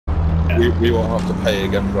we won't have to pay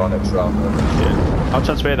again for our next round. Yeah. I'll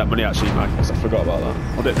transfer that money actually, Mike, because I forgot about that.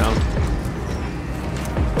 I'll do it now.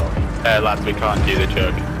 Lads, we can't do the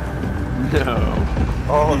jug. No.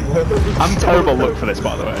 Oh no. I'm terrible luck for this,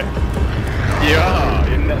 by the way. You are.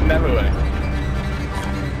 You never will.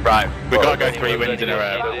 Right, we gotta go 3 wins in a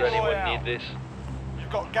row. Does anyone need this?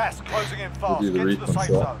 You've got gas closing in fast. We'll do the Get to the safe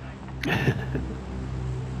recon zone.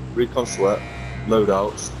 Recon sweat,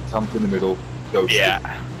 loadouts, camp in the middle, go. Yeah.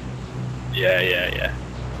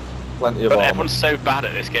 Plenty of But armor. everyone's so bad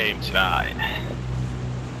at this game tonight.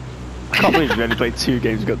 I can't believe we've only played 2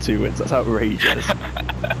 games and got 2 wins. That's outrageous. I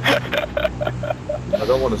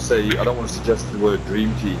don't want to suggest the word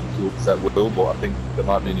dream team to upset Will, but I think there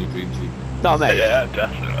might be a new dream team. No, mate. Yeah,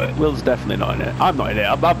 definitely. Will's definitely not in it. I'm not in it.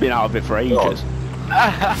 I've been out of it for ages.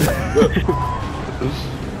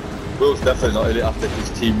 Will's definitely not in it after his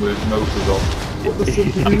team with motors on. What the fuck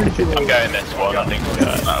are you doing? I'm going this one. I think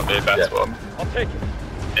that'll be the best one. I'll take it.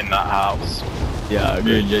 In that house. Yeah, I Me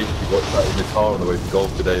agree. and Yates watched that in the car on the way to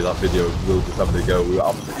golf today, that video of Will just having a go. We were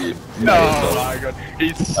absolutely... Oh my god,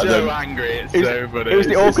 he's so angry, it's so funny. It was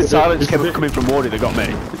the awkward silence coming from Wardy that got me.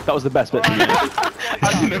 That was the best bit for me. I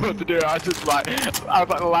didn't know what to do, I was like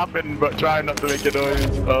laughing but trying not to make a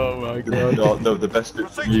noise. Oh my god. No, the best bit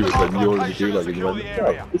for you was when you already do like and you went,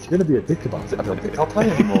 oh, if you're going to be a dick about it, I don't think I'll play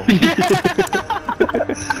anymore.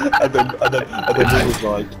 and then Will was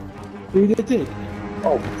like, being a dick?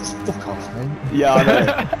 Oh, fuck off, mate. Yeah, I know.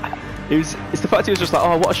 It's the fact he was just like,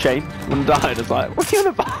 oh, what a shame. When he died, I was like, what are you on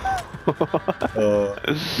about?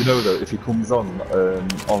 You know though, if he comes on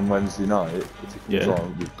Wednesday night, if he comes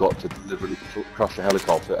on, we've got to deliberately crash a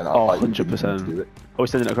helicopter and Oh, like 100%. do it. Oh, we're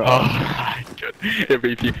sending it across. Oh my god.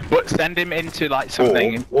 But send him into like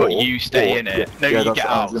something, but you stay in it. No, you get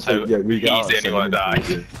out, so we get out he's the only one that dies.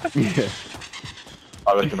 Yeah.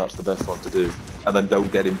 I reckon that's the best one to do. And then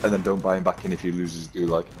don't get him, and then don't buy him back in if he loses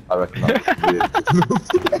Gulag. I reckon that's weird.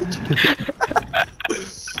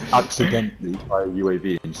 Accidentally buy a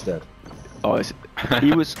UAV instead. Oh,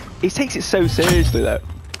 he takes it so seriously though.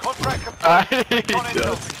 Contract He complete.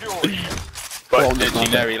 does. Secured. But did you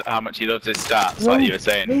know how much he loves his stats, like you were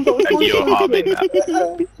saying? And you're harming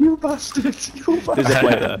that. You bastard! You bastard! There's a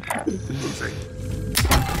play there.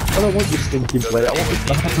 I don't want your stinking play, I want the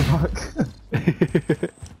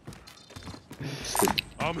back.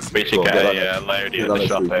 We should get a loadie in the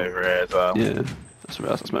shop over here as well. Yeah, that's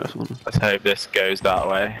most one. Let's hope this goes that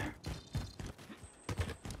way.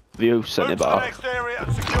 View sent Move it to the back. next area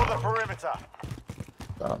and secure the perimeter.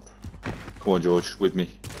 Come on, George, with me.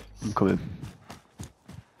 I'm coming.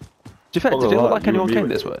 Did it look like anyone came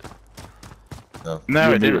this way?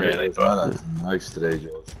 No, it didn't really. That's nice today,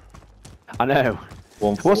 George. I know.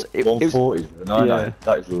 140.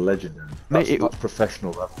 That is legendary. That's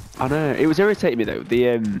professional level. I know. It was irritating me though.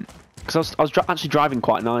 Because I was actually driving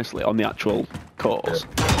quite nicely on the actual course.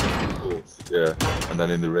 Yeah, and then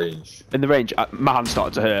in the range. In the range, my hand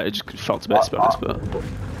started to hurt. It just felt a bit, to be honest. But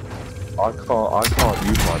I can't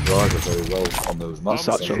use my driver very well on those maps.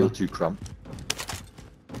 I feel too cramped.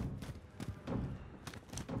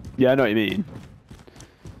 yeah, I know what you mean.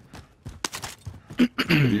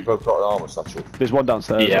 Have you both got an armor satchel? There's one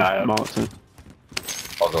downstairs. Yeah, I have. Marked it.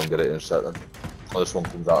 I'll go and get it in a sec then. Oh, this one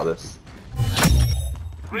comes out of this.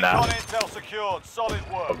 Recon intel secured. Solid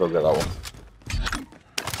I'll work. go get that one.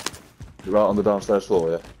 You're right on the downstairs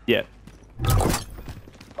floor, yeah? Yeah. Do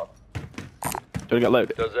you want to get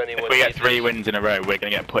loaded? Does anyone If we get need 3 this? wins in a row, we're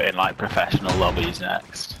going to get put in like professional lobbies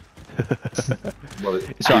next. Well,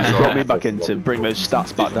 It's alright, you brought me back in to bring those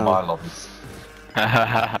stats back These are my down. lobbies.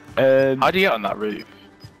 How do you get on that roof?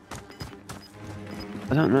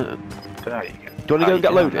 I don't know. There you go. Do you want to go and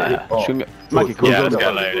get loaded? Oh. Should we Maggie, come Yeah, on. let's Go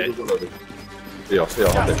get loaded. loaded. Yeah, I'll Gas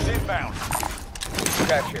do is it. inbound.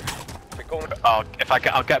 Gotcha. We're going. I'll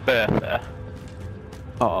get Bertha,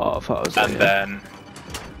 Oh, I thought it was and then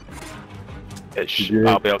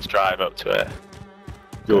I'll be able to drive up to it.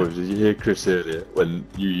 George, did you hear Chris earlier when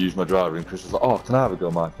you used my driver and Chris was like, oh, can I have a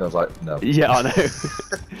go, Mike? And I was like, no. Yeah, I know.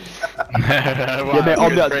 Wow, Yeah, mate, on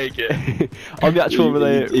good the, break it. on the actual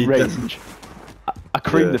He range, I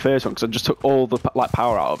creamed Yeah. the first one because I just took all the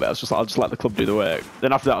power out of it. I was just like, I'll just let the club do the work.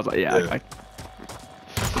 Then after that, I was like, yeah. Yeah.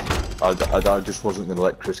 I just wasn't going to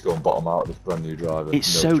let Chris go and bottom out of this brand new driver. It's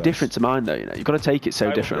so chance. different to mine though, you know. You've got to take it so I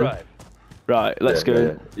will different. drive. Right, let's Yeah,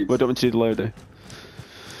 go. yeah. We're going to do the loader.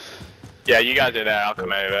 Yeah, you guys are there, I'll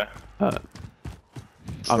come over. I'll come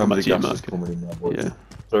Remember back the to you, gas is Mark. coming in there, boys.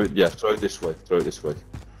 Yeah. Throw it this way. Throw it this way.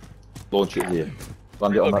 Launch it here.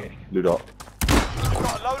 Land it on Okay. that blue dot. Got a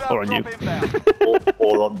loadout Or on you. drop inbound.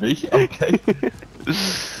 or on me. Okay.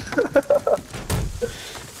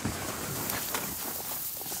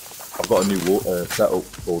 I've got a new setup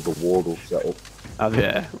called the wardle setup. Oh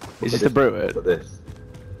yeah. Is this the Bruit? Look at this.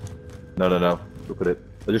 No. Look at it.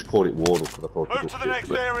 I just called it wardle because I thought Move it to was the next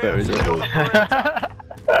shit. area. Where is it? Secure the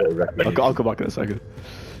perimeter. I'll come back in a second.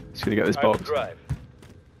 Just gonna get this Time to box. drive.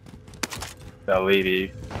 I'll leave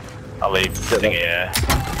you. I'll leave the thing here.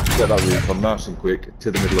 Get that recon nice and quick to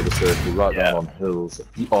the middle of the circle, right Yeah. down on hills.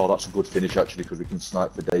 Oh, that's a good finish actually because we can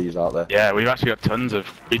snipe for days out there. Yeah, we've actually got tons of.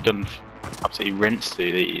 We've done absolutely rinsed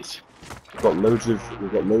through these. We've got loads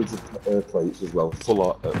of plates as well,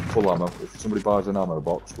 full ammo. If somebody buys an ammo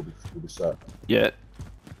box, we'll be set. Yeah.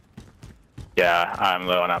 Yeah, I'm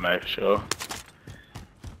low on ammo for sure.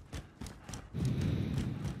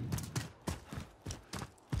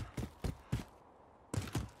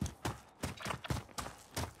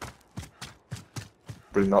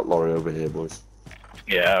 Bring that lorry over here, boys,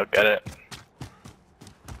 Yeah, I'll get it.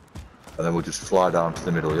 and then we'll just fly down to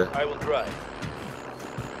the middle. Yeah. I will drive.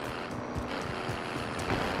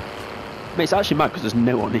 Mate, it's actually mad because there's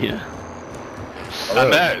no one here. I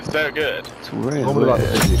know, it's so good. It's really Normally like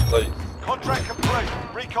weird. the busiest place. Contract complete.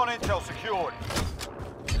 Recon intel secured.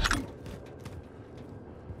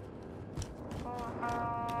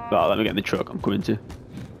 Well, let me get in the truck. I'm coming to.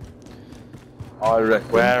 I reckon.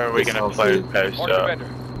 Where are we this going to house here- post Mark the up? vendor.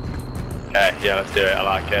 Okay, yeah, let's do it. I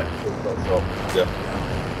like it. That's up. Yeah.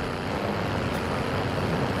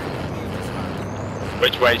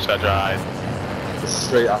 Which way should I drive? Just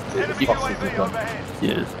straight at it as Enemy fast as we UAV can. overhead.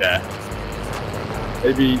 Yeah. Yeah.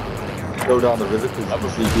 Maybe go down the river because that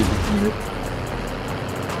must be people coming up.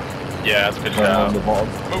 Yeah, that's a good And then on shout. the bottom.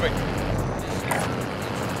 Moving.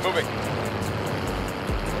 Moving.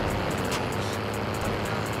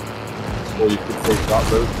 Or you could take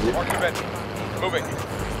that road. Yeah. Mark the vendor. Moving.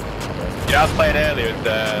 You know, I was playing earlier with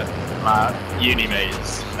my uni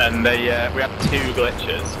mates, and they we had two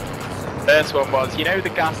glitches. First one was, you know, the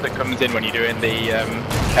gas that comes in when you're doing the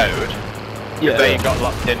code. Yeah. They got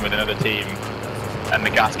locked in with another team, and the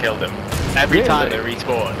gas killed them. Every time they Really?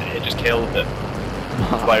 respawned, it just killed them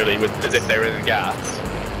slowly, as if they were in the gas.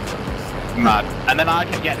 Mad. And then I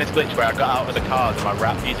kept getting this glitch where I got out of the cars and my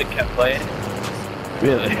rap music kept playing.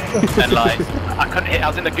 Really? And like, I couldn't hear, I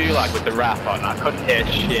was in the gulag with the rap on, I couldn't hear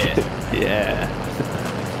shit. Yeah.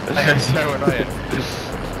 It was so annoying.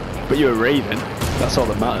 But you were raving. That's all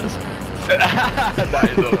that matters. That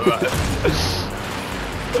is all that matters.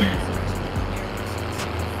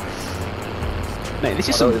 Mate, this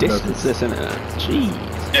is I some don't even know distance, this, isn't it?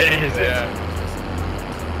 Jeez. It is, yeah.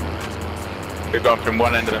 We've gone from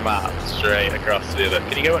one end of the map straight across to the other.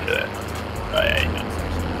 Can you go under there? Oh yeah, you can.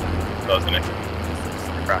 That was gonna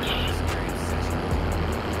crash.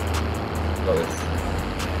 Got this.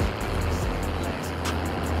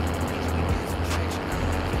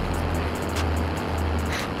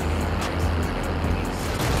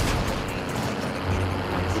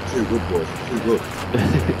 You're too good, boys. Too good.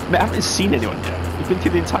 Mate, I haven't seen anyone yet. We've been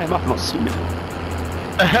through the entire map and not seen anyone.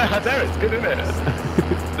 I know, it's good, isn't it?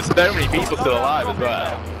 There's so many people still alive as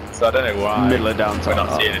well. So I don't know why Middle of downtown. we're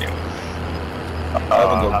not seeing anyone. I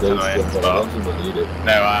haven't got that's ghost annoying, guns, but I don't think we need it.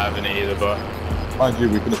 No, I haven't either, but Mind you,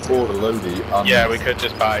 we can afford a loadie. And yeah, we could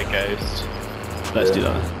just buy a ghost. Let's Yeah. do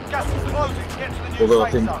that. Gas is closing. Get to the new Although I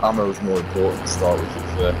safe think zone. ammo is more important to start with.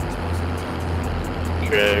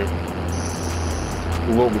 True.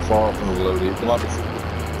 We won't be far off on the loadie. There might be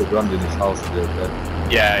the grand in his house to do okay.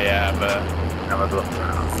 Yeah, but I'm a look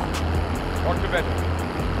around. Mark the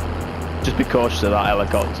vendor. Just be cautious of that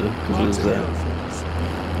helicopter, because there's That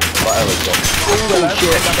helicopter. Oh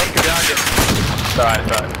shit! It's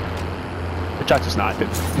alright. I tried to snipe him.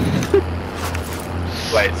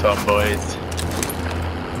 Plates on, boys.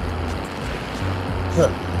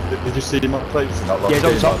 Did you see my plates in that last Yeah, he's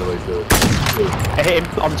on game, top. by the way, Phil? I hit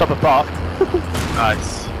him on top of park.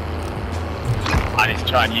 Nice. I need to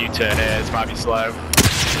try and U-turn here, this might be slow.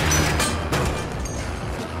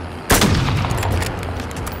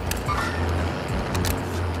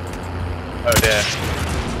 Oh dear.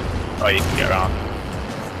 Oh, you can get around.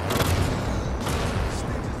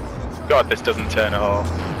 God, this doesn't turn at all.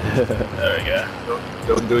 There we go.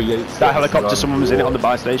 Don't do a Yates. That helicopter, someone was in it on the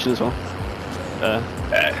buy station as well. There.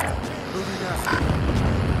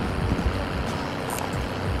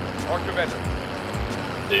 Mark the vendor.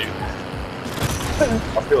 Dude.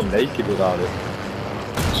 I feel naked without it.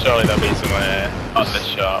 Surely there'll be somewhere on this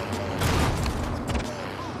shop.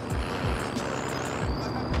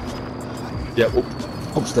 Yeah,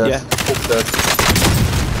 upstairs. Yeah. Upstairs.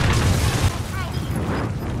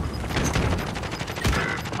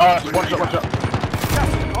 Watch out.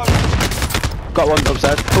 Gas is closing. Got one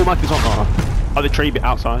upstairs. Full mic is on. Oh, the tree bit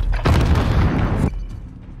outside.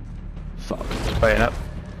 Fuck. Playing up.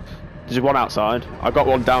 There's one outside. I got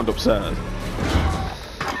one downed upstairs.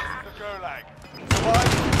 The Gulag.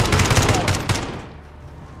 Survive.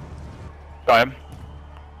 Got him.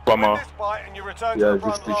 One Win more. this fight and you return Yeah, to the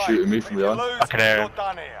just front be line. shooting me from If you behind. lose, I can hear you're him.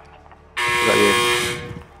 done here. Is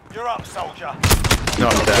that You're up, soldier.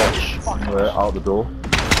 Not dead. We're out the door. Looking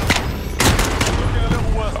a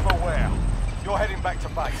little worse for wear. You're heading back to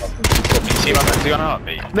base. You see my man's gone out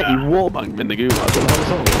me? you? Mate, you wallbanged me in the gulag. What the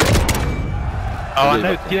hell is that? Oh, I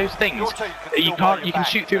know. You know those things. Your team can You still can't. buy You can back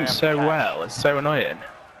shoot through them if so they have well. It's so annoying.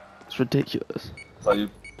 It's ridiculous. So you,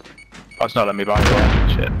 Oh, it's not letting me buy it.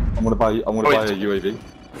 Shit. I'm gonna buy a UAV.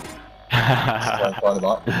 Find them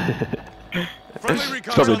out.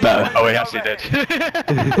 It's probably better. Oh, he actually did. Get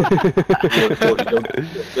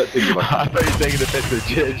things I about thought you were taking a bit of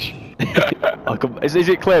judge. Is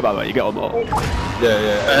it clear by the way? You get on more?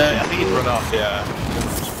 Yeah. I think he's run off. Yeah.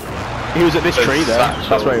 He was at this There's tree there. satchel.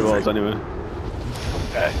 That's where he was anyway.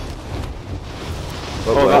 Okay.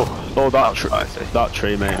 That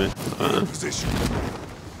tree maybe.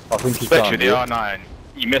 I think he's Especially down with the here. R9,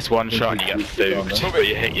 you miss one shot and you get food, but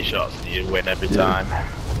you hit your shots and you win every time.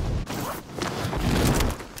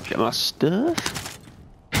 Get my stuff.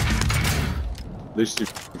 At least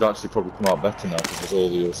you've actually probably come out better now because there's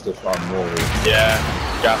all your stuff around more. Yeah,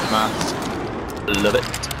 gas mask. Love it.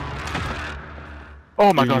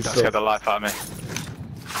 Oh my god, that scared the life out of me.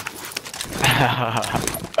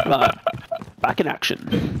 Right. Back in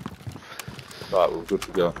action. Right, we're good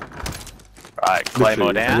to go. Right,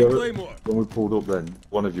 Claymore down. When we pulled up then,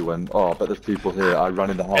 one of you went, oh, I bet there's people here. I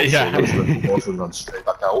ran in the house, Yeah. so let's and ran straight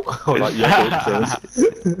back out. I was like, yeah, go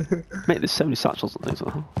first. Mate, there's so many satchels and things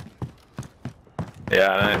like that.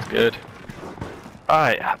 Yeah, that's good.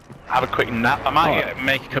 Alright, have a quick nap. I might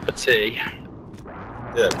make a cup of tea.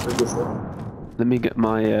 Yeah, pretty good stuff. Let me get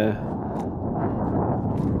my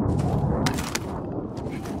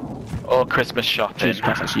Or Christmas shopping. Jesus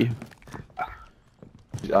Christ, that's you.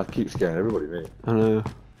 I keep scaring everybody, mate. I know.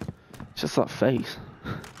 It's just that face.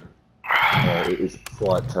 It is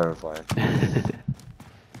quite terrifying.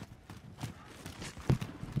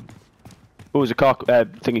 Oh, there's a car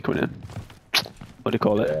thingy coming in. What do you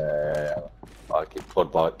call it? Yeah, I keep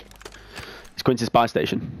quad bike. He's going to the spy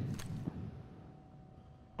station.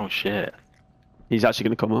 Oh shit. He's actually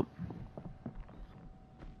going to come up.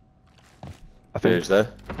 I think. He's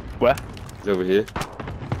there. Where? He's over here.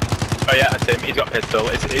 Oh yeah, that's him. He's got a pistol.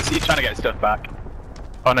 He's trying to get his stuff back.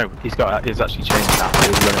 Oh no, he's actually changed that.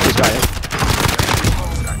 This guy here.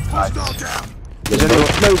 There's only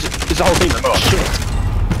one. No, there's a whole team. Oh. Shit.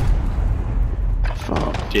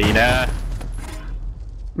 Fuck. Gina.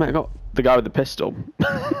 Mate, I got the guy with the pistol. I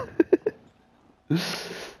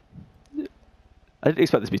didn't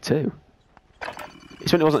expect this to be two.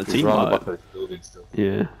 It's when it wasn't a team He's round the fight. back of this building still. Yeah.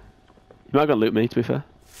 You might go loot me, to be fair.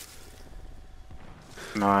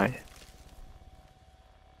 No.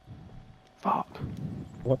 Fuck.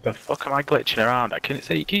 What the fuck am I glitching around? Can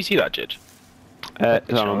you see that, Judge?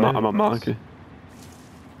 I'm on marker.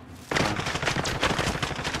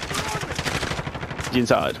 Is he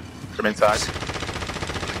inside? From inside.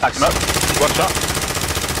 Attack him up. One shot.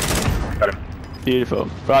 Got him. Beautiful.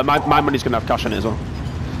 Right, my money's gonna have cash on it as well.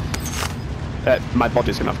 My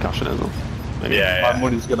body's gonna have cash on it as well. Maybe. Yeah, My yeah.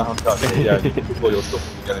 money's gonna have that. Yeah, you can put your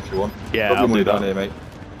stuff again if you want. Yeah, Put your I'll money do that. down here, mate.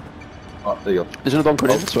 Oh, there you go. There's another one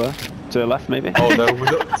coming in, I swear. To the left, maybe. Oh no, we're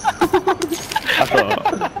not. I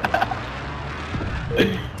thought.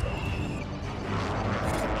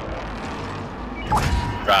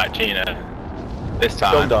 Right, Gina. This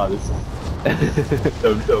Don't time. die this time.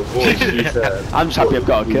 Don't. What you said. I'm just happy I've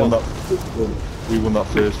got a We kill. won that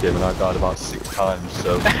first game and I died about 6 times,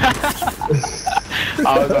 so.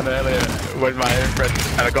 I was on earlier with my own friend,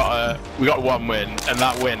 and we got one win, and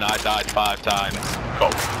that win I died 5 times.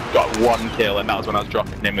 Got 1 kill, and that was when I was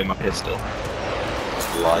dropping in with my pistol.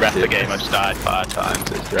 The rest of the game I just died 5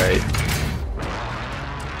 times. It's great.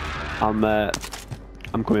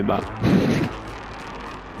 I'm coming back.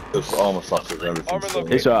 There's armor slashes and everything. Armor so-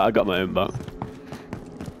 located. It's alright, I got my own back.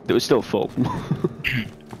 It was still full.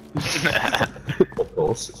 Of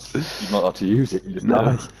course. You've not had to use it, you just No.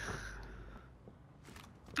 die.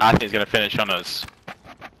 I think he's going to finish on us.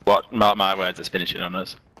 Mark my words, it's finishing on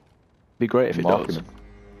us. Be great if it Marking does. it.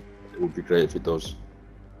 It would be great if it does.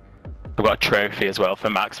 I've got a trophy as well for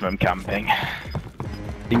maximum camping.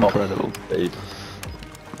 Incredible. Babe.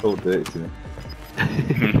 So dirty to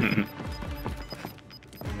me.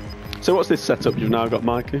 So what's this setup you've now got,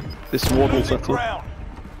 Mikey? This wardle Losing setup? ground.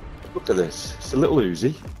 Look at this. It's a little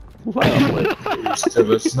Uzi. Wow. It's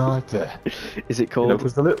to a sniper. Is it You called know,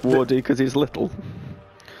 'cause the little... Wardy because he's little?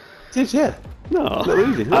 It is, yeah. No. Little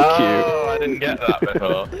Uzi. How cute. Oh, I didn't get that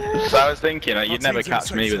before. So I was thinking, you'd never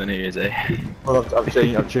catch me with an Uzi. Well,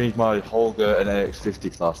 I've changed my Holger and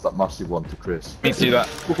AX50 class, that massive one, to Chris. Me do that.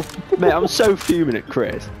 Mate, I'm so fuming at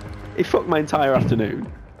Chris. He fucked my entire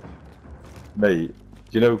afternoon. Mate,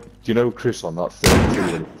 do you know Chris on that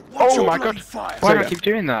 32? Oh my god! Why do I keep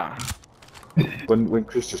doing that? When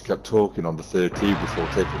Chris just kept talking on the 13 before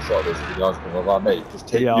taking a shot at us, I was like, mate, just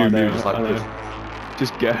take Yeah, new I know, moves like I know. Chris.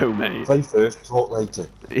 Just go, mate. Play first, talk later.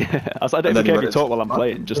 Yeah, I was like, I don't And then care he if you went talk into- while I'm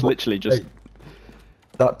playing. Just literally, just. Hey,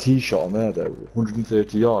 that tee shot on there, though,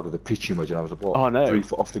 130 yard with a pitch image, and I was like, what? Oh, no. 3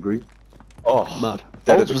 foot off the green. Oh, Mad.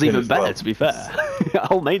 dead Old at the was pin even as better, well. to be fair.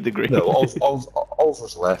 I'll made the green. No, Oz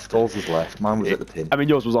was left. Oz was left. Mine was at the pin. I mean,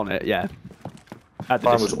 yours was on it, yeah. At the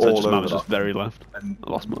Mine was distance, all just mine over was just that. very left. And I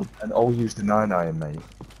lost mine. and Ol used a 9-iron, mate.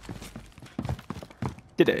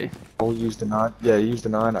 Did he? Ol used a 9. Yeah, he used a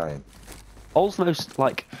 9-iron. Old's the most,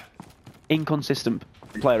 like, inconsistent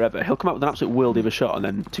player ever. He'll come out with an absolute worldie of a shot, and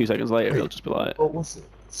then 2 seconds later, he'll just be like. What was it?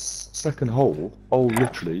 Second hole, Ol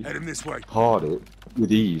literally Head him this way. hard it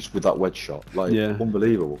with ease with that wedge shot. Like, Yeah.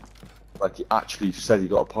 unbelievable. Like, he actually said he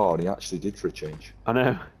got a par, and he actually did for a change. I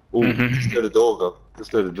know. Oh, just heard a door go.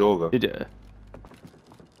 Just heard a door go. Did it?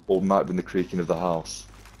 Or might have been the creaking of the house.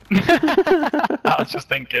 I was just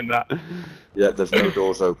thinking that. Yeah, there's no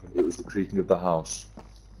doors open. It was the creaking of the house.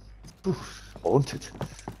 Oof, haunted.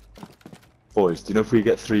 Boys, do you know if we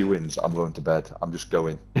get 3 wins, I'm going to bed. I'm just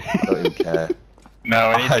going. I don't even care.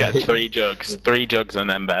 No, we need to get 3 jugs. 3 jugs and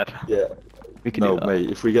then bed. Yeah. We can No, do that. mate,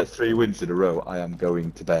 if we get 3 wins in a row, I am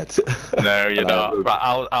going to bed. No, you're And I not. will- But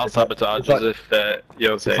I'll if I- sabotage if I- us if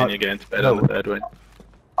you're saying you're going to bed on the 3rd win.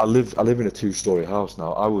 I live in a 2-story house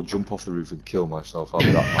now. I will jump off the roof and kill myself. I'll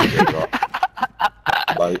be that happy with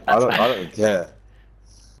that. Like, I don't care.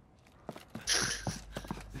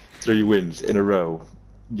 3 wins in a row.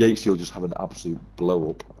 Yatesy will just have an absolute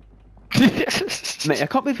blow up. Mate, I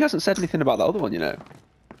can't believe he hasn't said anything about that other one, you know.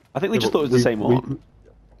 I think we just thought it was the same one.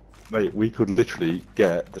 Mate, we could literally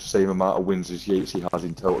get the same amount of wins as Yatesy has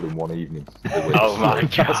in total in one evening. Oh my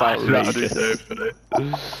god, outrageous. that is so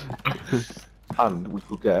funny. And we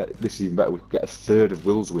could get, this is even better, we could get 1/3 of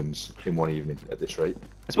Will's wins in one evening at this rate.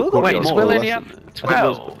 It's Will got Wait, more. is or Will less. only I at think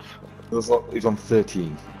Will's- 12? He's on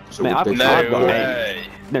 13. So Mate, we're I've basically- No I've got way.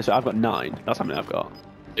 No, so I've got 9. That's how many I've got.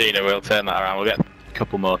 You know, we'll turn that around. We'll get a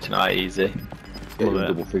couple more tonight, easy. getting Love it.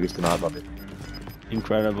 double figures tonight, buddy.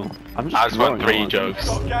 Incredible. I'm I just want throwing 3 on. jugs.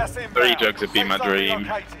 Got gas inbound. 3 jugs would be my Safe zone dream.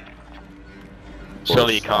 relocated.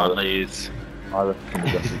 Surely you can't lose. I reckon the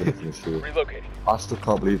best is going to finish through. Relocating. I still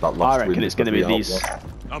can't believe that last I reckon win it's going to was be the these. outlaw.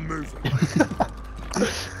 I'm moving.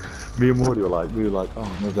 Me and Wardy were like,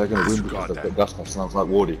 oh no, they're going to win because they've got gas masks. And I was like,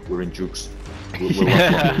 Wardy, we're in jukes. We're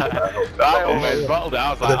I almost bottled it.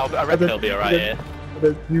 I was like, I reckon he'll be alright here. And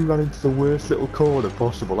then you ran into the worst little corner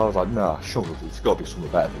possible. I was like, nah, surely it's got to be something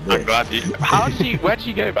better than I'm this. glad you. Where did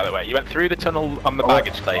you go, by the way? You went through the tunnel on the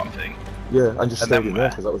baggage claim thing. Yeah, and just And stayed then in there where?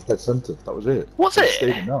 because that was dead centre. That was it. Was Just it?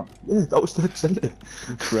 Stayed in there. Yeah, that was dead centre.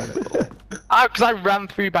 Incredible. Because I ran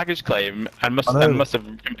through baggage claim and I know. must have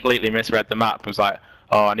completely misread the map. Was like,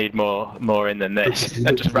 oh, I need more in than this, You know-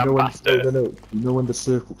 and just you know ran when- past it. No. You know when the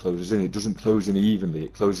circle closes in, it doesn't close in evenly.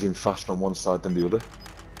 It closes in faster on one side than the other.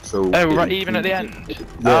 So Oh, it right, even at the end. Yeah,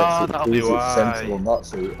 Oh, so that'll be it why. central on that.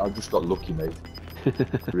 So I just got lucky, mate.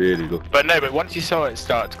 Really lucky. But no, but once you saw it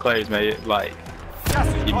start to close, mate, like Gas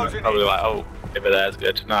is you were closing probably in. like, oh, over there's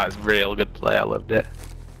good. No, it's real good play. I loved it.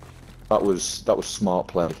 That was smart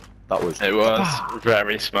play. That was It was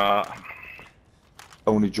very smart.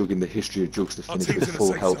 only jug in the history of jugs to finish team's with in a full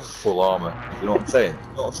safe health, zone. full armor. You know what I'm saying?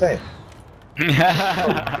 You know what I'm saying?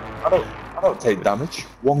 I don't take damage.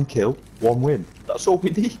 1 kill, 1 win. That's all we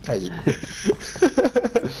need, mate.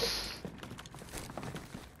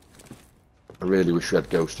 I really wish we had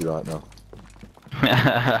Ghosty right now.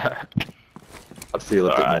 I'd feel a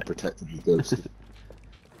bit more Alright. protected with Ghosty.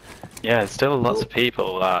 Yeah, there's still lots of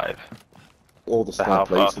people alive. All the spare how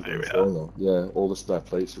plates far have through gone we are. as well, though. Yeah, all the spare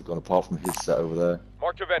plates have gone apart from his set over there.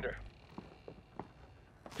 Mark your vendor.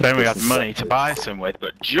 Then we had money to buy some with,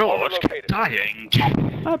 but George kept dying.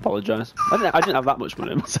 I apologise. I didn't have that much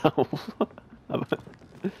money myself.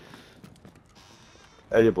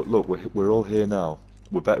 Hey, but look, we're all here now.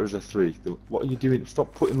 We're better as a 3. What are you doing?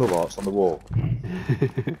 Stop putting love hearts on the wall.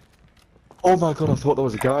 Oh my god, I thought there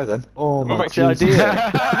was a guy then. Oh my What's the Jesus.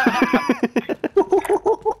 idea?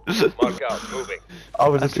 Mark out. Moving. I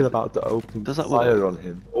was just about to open Does that fire on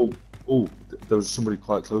him. Oh, there was somebody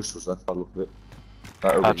quite close to us then. I look at it.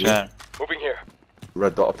 Right over here. Gotcha. Moving here.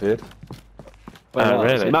 Red dot appeared. Oh,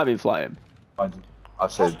 really? He might have been flying. I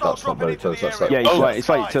said that's not very close. That's like, Yeah, he's Oh. flying. He's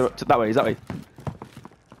flying to that way. He's that way.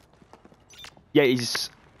 Yeah, he's.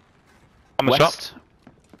 On the West. shop.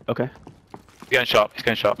 Okay. He's getting shot. He's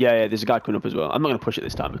getting shot. Yeah, yeah. There's a guy coming up as well. I'm not gonna push it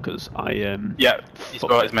this time because I Yeah. He's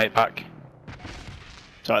got his mate back.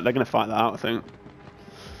 Sorry, they're gonna fight that out, I think.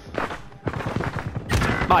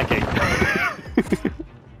 Mikey.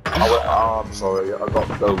 I'm sorry, I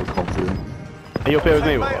got overconfident. Are you up here with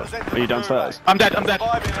me, or what? Are you downstairs? I'm dead. I'm dead.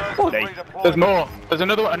 Hey. There's more. There's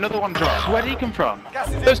another one dropped. Where did he come from?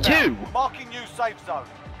 There's two. Marking new safe zone.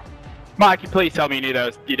 Mikey, please tell me you knew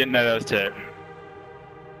those. You didn't know those two.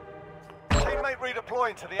 Teammate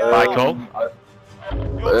redeploying to the AO. Michael.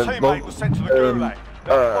 Your teammate was sent to the gulag.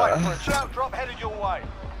 They're fighting for a shout drop headed your way.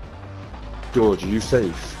 George, are you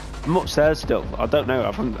safe? I'm upstairs still. I don't know.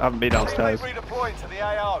 I haven't been downstairs. Teammate redeploying to the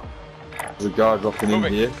AO. There's a guy dropping in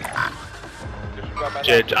Moving. here.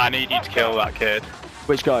 Judge, I need you to kill that kid.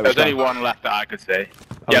 Which guy? There's Which only guy? one left that I could see. Oh,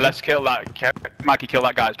 Yeah, okay. let's kill that. Mikey, kill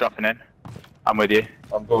that guy that's dropping in. I'm with you.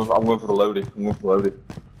 I'm going for the loading. I'm going for the loading.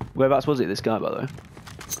 Whereabouts was it? This guy, by the way.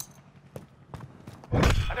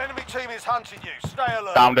 An enemy team is hunting you. Stay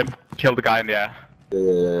alert. Found him. Killed the guy in the air.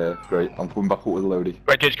 Yeah, great. I'm coming back up with the loading.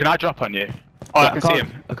 Wait, Judge, can I drop on you? Oh, I can see can't-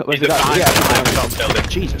 him. where's He's the guy? behind Yeah, the top building.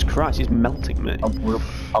 Jesus Christ, he's melting me. I'm coming up.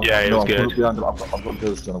 Yeah, it no, was I'm coming good. up behind him. I've got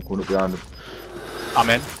Pilston. I'm coming up behind him. I'm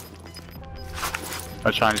in.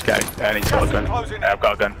 I'm trying to get any sort of gun. Yeah, I've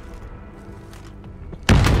got a gun.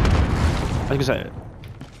 I was gonna say it.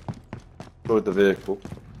 Go with the vehicle.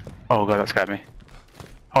 Oh god, that scared me.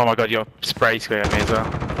 Oh my god, your spray scared me as well.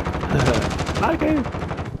 Mikey.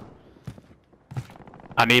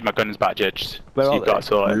 I need my guns back, Judge. Where So are you've got they? to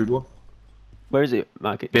sort Rude it. one. Where is it,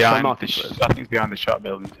 Mikey? Behind Mark the it first. I think it's behind the shop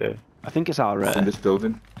building too. I think it's our. In this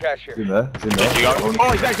building. Cash It's here. in there. It's in Judge, you there. got...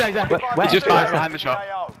 Oh, he's there, he's there. Where? He's just behind the shop.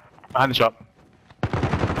 AO. Behind the shop.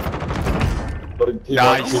 Got him. He's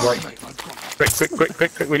Nice. right.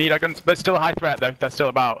 Quick. We need our guns. There's still a high threat though. They're still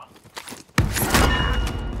about.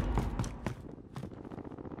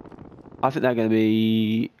 I think they're gonna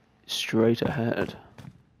be straight ahead.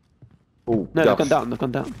 Oh, No, gas. they've gone down. They've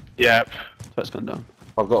gone down. Yep. So it's gone down.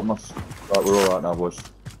 I've got my. Right, we're all right now, boys.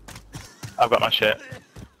 I've got my shit.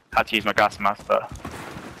 Had to use my gas mask, but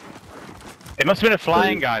it must have been a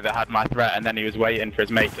flying guy that had my threat, and then he was waiting for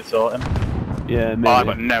his mate to sort him. Yeah, maybe. Oh, I've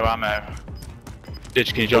got no ammo. Did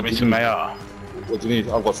can you drop me some AR? What do you need?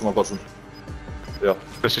 I've got some. Yeah.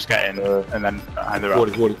 Let's just get in, and then behind the rock.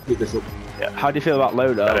 40, pick this up. How do you feel about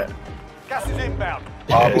Got loadout? it. Gas is inbound.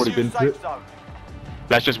 I've already New been through safe it. zone.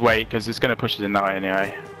 Let's just wait, because it's going to push us in that way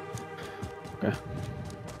anyway. Okay.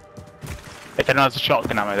 If anyone has a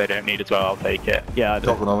shotgun ammo they don't need as well, I'll take it. Yeah, I do.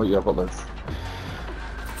 Shotgun on it, yeah, I've got those.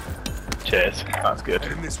 Cheers. That's good.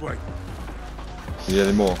 Heading this way. You need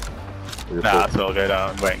any more? Nah, that's all good. I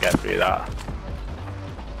won't get through that.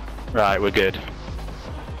 Right, we're good.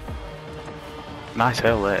 Nice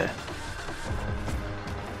hill there.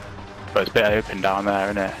 But it's a bit open down there,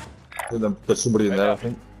 isn't it? There's somebody in there, I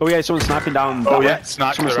think. Oh yeah, someone's sniping down. Oh that yeah, way.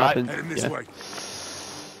 snipe to Someone's the right. sniping. Heading this Yeah. way.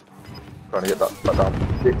 Trying to get that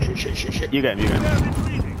down. Shit. You get him. You get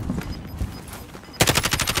him.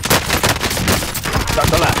 That's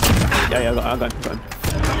the left. Yeah, I got him.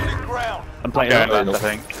 Losing ground. I'm playing Going it. left,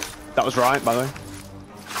 I think. That was right, by the way.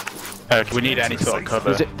 Okay, we need any sort of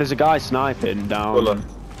cover. There's a guy sniping down. Go left.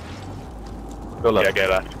 Go left. Yeah,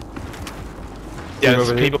 go left. Team Yeah, there's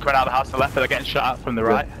over here. people coming out of the house to the left, but they're getting shot at from the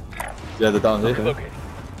right. Yeah, they're down here. Okay.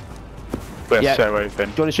 We're Yeah. so open.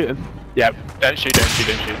 Do you want to shoot him? Yeah, don't shoot.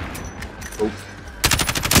 Oh.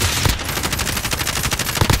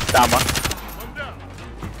 Down one.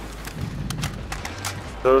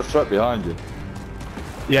 There's a threat behind you.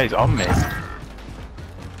 Yeah, he's on me.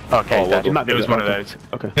 Okay, Oh, well, it might be was good, one of okay. those.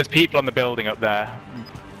 Okay. There's people on the building up there.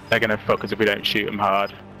 They're gonna fuck us if we don't shoot them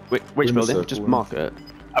hard. Which In the building? circle, Just yeah. mark it.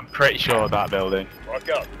 I'm pretty sure that building. Rock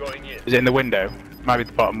out. Going in. Is it in the window? Might be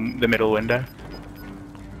the bottom, the middle window.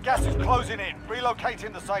 Gas is closing in.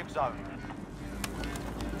 Relocating the safe zone.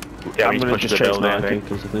 Yeah, I'm we gonna push just the chase building, I Mikey think.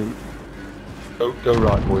 because I think. Go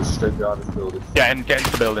right, boys. Stay behind this building. Get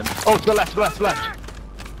into the building. Oh, to the left.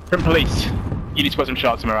 From police. You need to put some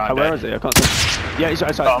shots on around. Oh, where is he? I can't see. Yeah, he's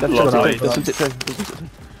right. Oh, They've bloody sent it hell. through. They've sent it through.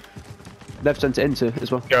 They've sent it into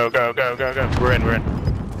as well. Go. We're in.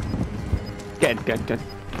 Get in.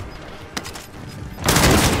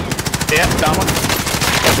 Yeah, down one.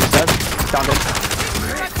 Down one.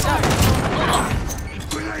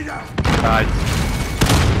 Nice.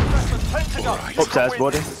 Less than 10 to go. Upstairs,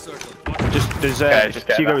 buddy. There's just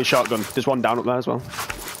get Hugo that. with shotgun. There's one down up there as well.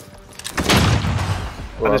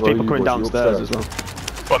 And Right, there's people you coming boys, you downstairs as upstairs?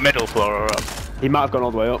 well. What, middle floor or up? He might have gone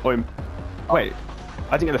all the way up. Or wait,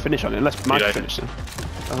 I didn't get the finish on it. Unless Mike don't. finished it.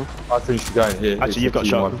 I finished the guy in here. Actually, It's you've the got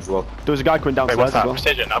team shot. wipe as well. There was a guy coming Wait, downstairs what's as that? well.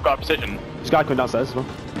 Precision. I've got a precision. There's a guy coming downstairs as well.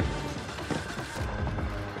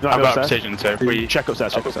 Right, I've go got upstairs. precision, so if we... Check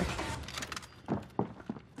upstairs, check upstairs.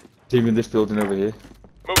 Team in this building over here.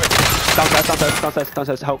 Moving.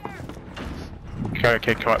 Downstairs, help.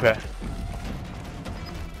 Okay, come up here.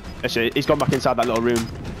 Actually, he's gone back inside that little room. Do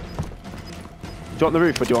you want the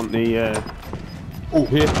roof or do you want the, Oh,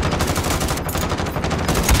 here.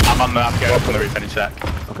 I'm on the... I'm going up on the roof any sec.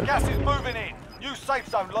 Okay. Gas is moving in. New safe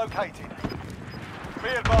zone located. Be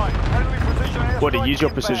advised. Enemy precision airstrike Woody, use your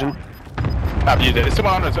inbound. precision. I've used it. There's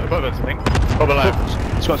someone on us, above us, I think. Or below.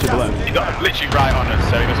 It's got to be below. He's got literally right on us,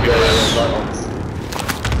 so he must be Yeah, below. right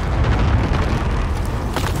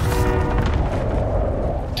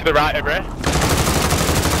on. To the right over here.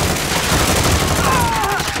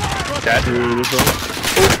 Dead.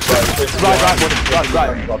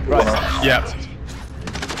 Right. Yeah.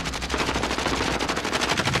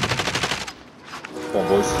 Come on,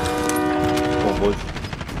 boys.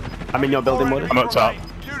 I'm in your building, Woody. I'm up top.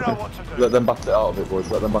 You know what to do. Let them back it out of it, boys.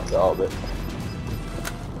 Let them back it out of it.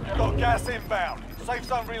 You've got gas inbound. Safe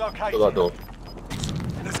zone relocated. Shut that door.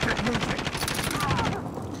 Let's get moving.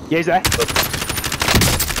 Yeah, he's there.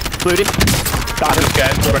 Flued him. I'm just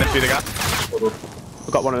scared, running through the gap. Well done.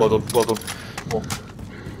 I've got one of Well them. done. Well done. Come on.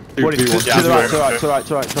 Woody, to Two, the one. right, to the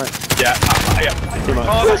right. Yeah, yeah. Come on.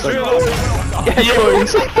 Oh, that's three of those. Yeah, you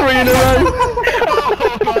boys. 3 in a row.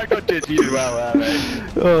 Oh my god, dude, you did well there, mate.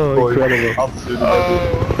 Oh, Boys, incredible. absolutely Oh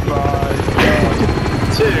my god.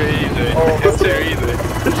 Too easy. It's too easy.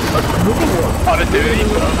 Honestly, they need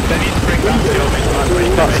to bring that skill mix to where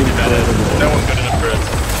you can make it better. No one's good enough for us.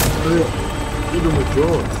 Even with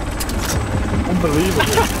yours.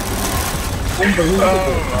 Unbelievable. Oh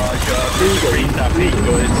my god. Green that beat,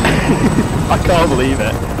 boys. I can't believe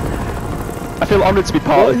it. I feel honoured to be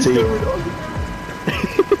part of the team.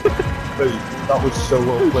 Mate, that was so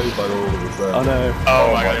well played by all of us there. I know.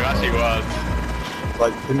 Oh my god, it actually was.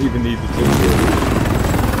 Like, didn't even need the team.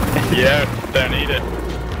 Yeah, don't need it.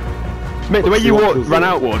 Mate, the way you ran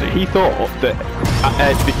out, Wardy, he thought that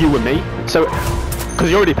you were me. So, because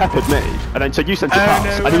he already peppered me, and then so you sent it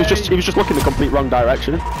past, no and he was way. just looking the complete wrong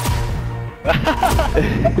direction.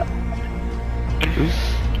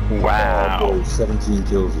 Wow. Oh, boys, 17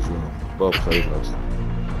 kills as well. Well played, lads.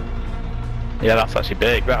 Yeah, that's actually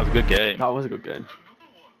big. That was a good game. That was a good game.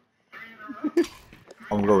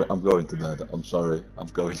 I'm going to bed. I'm sorry. I'm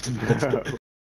going to bed.